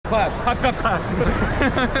clap. Clap, clap, clap.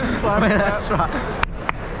 Wait, let's try.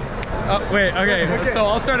 Oh, wait, okay. So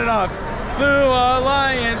I'll start it off. Blue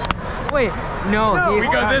Alliance. Wait, no.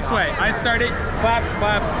 We go this way. I start it. Clap,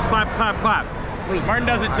 clap, clap, clap, clap. Wait. Martin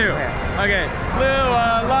does it too. Okay. Blue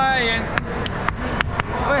Alliance.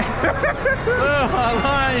 Wait. Blue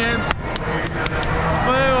Alliance.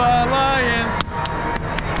 Blue Alliance.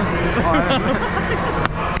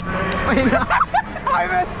 Wait, no. I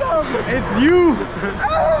messed up. It's you.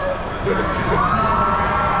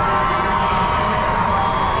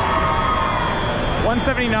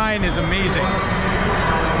 179 is amazing.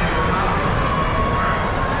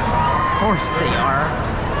 Of course they are.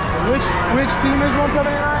 Which team is 179?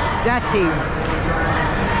 That team.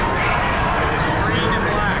 Green and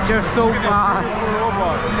black. They're so fast.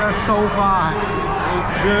 They're so fast.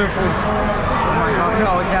 It's beautiful. Oh my god,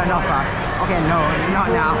 no, they're not fast. Okay, no, not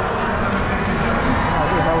now.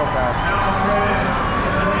 They're hella fast.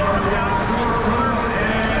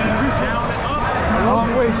 Long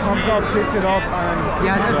way comes up, picks it up, and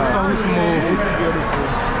Yeah, just so smooth. It's beautiful.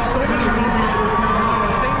 So many people.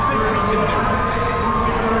 Same thing we can do.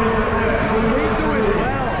 They do it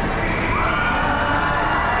well.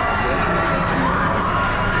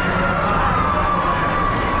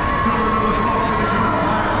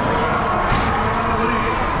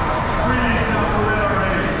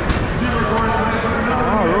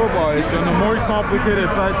 Robot is on the more complicated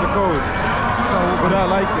sides of code. But I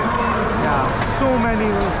like it. Yeah. So many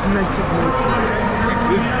mental moves.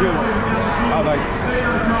 It's good. I like it.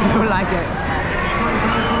 You like it?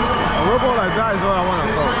 A robot like that is what I want to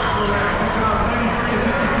code.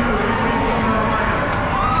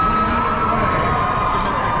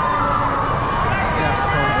 Yeah,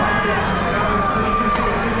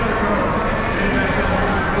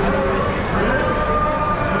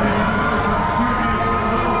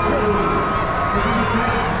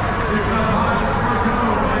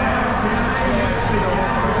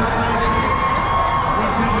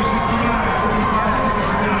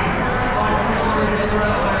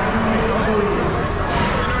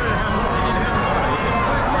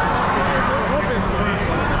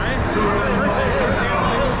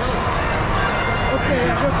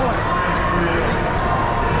 so fast.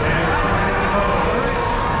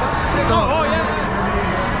 Oh yeah.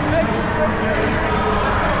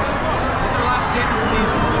 It's our last game of the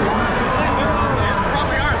season, so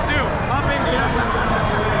probably ours too. Hopping,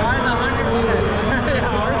 mine's 100%.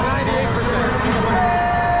 Yeah, ours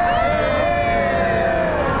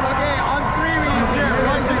 98%. Okay, on three we need to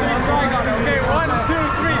 1, 2, 3, Trigon. Okay, 1, 2,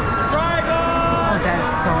 3, Trigon. Oh,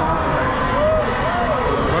 that's so awkward.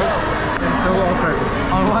 That's so awkward.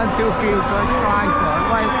 On 1, 2, 3, tripod.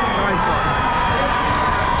 Why is it tripod?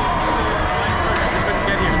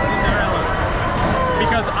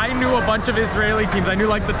 Because I knew a bunch of Israeli teams. I knew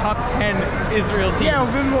like the top 10 Israel teams. Yeah,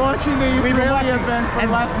 we've been watching the Israeli event for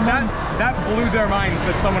the last month. That blew their minds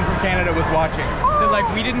that someone from Canada was watching. They're like,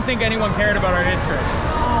 we didn't think anyone cared about our history.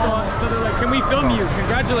 So they're like, can we film you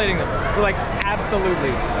congratulating them? We're like,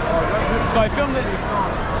 absolutely. So I filmed it.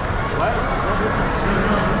 What?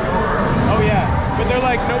 Oh yeah. But they're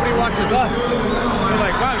like, nobody watches us. They're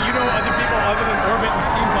like, wow, you know other people other than Orbit and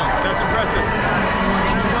Steampunk. That's impressive.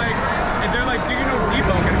 And I'm like, and they're like, do you know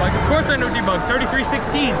Debunk? And I'm like, of course I know Debunk.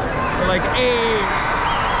 3316. They're like, hey.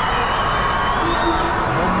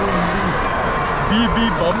 BB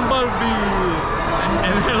Bumblebee.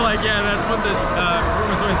 And they're like, yeah, that's what the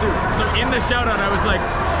rumors always do. So in the shoutout, I was like,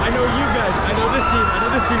 I know you guys, I know this team, I know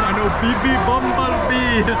this team, I know BB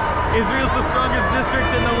Bumblebee. Israel's the strongest district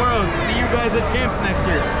in the world. See you guys at champs next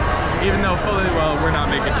year. Even though fully, well, we're not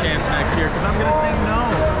making champs next year because I'm gonna say no.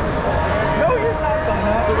 No, you're not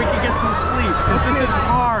gonna. So we can get some sleep because this is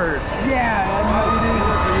hard. Yeah, I'm doing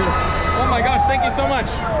it for you. Oh my gosh, thank you so much.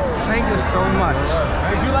 Thank you so much.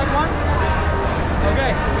 Would you like one?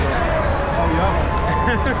 Okay. Oh, yeah.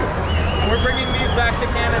 We're bringing these back to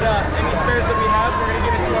Canada. Any spares that we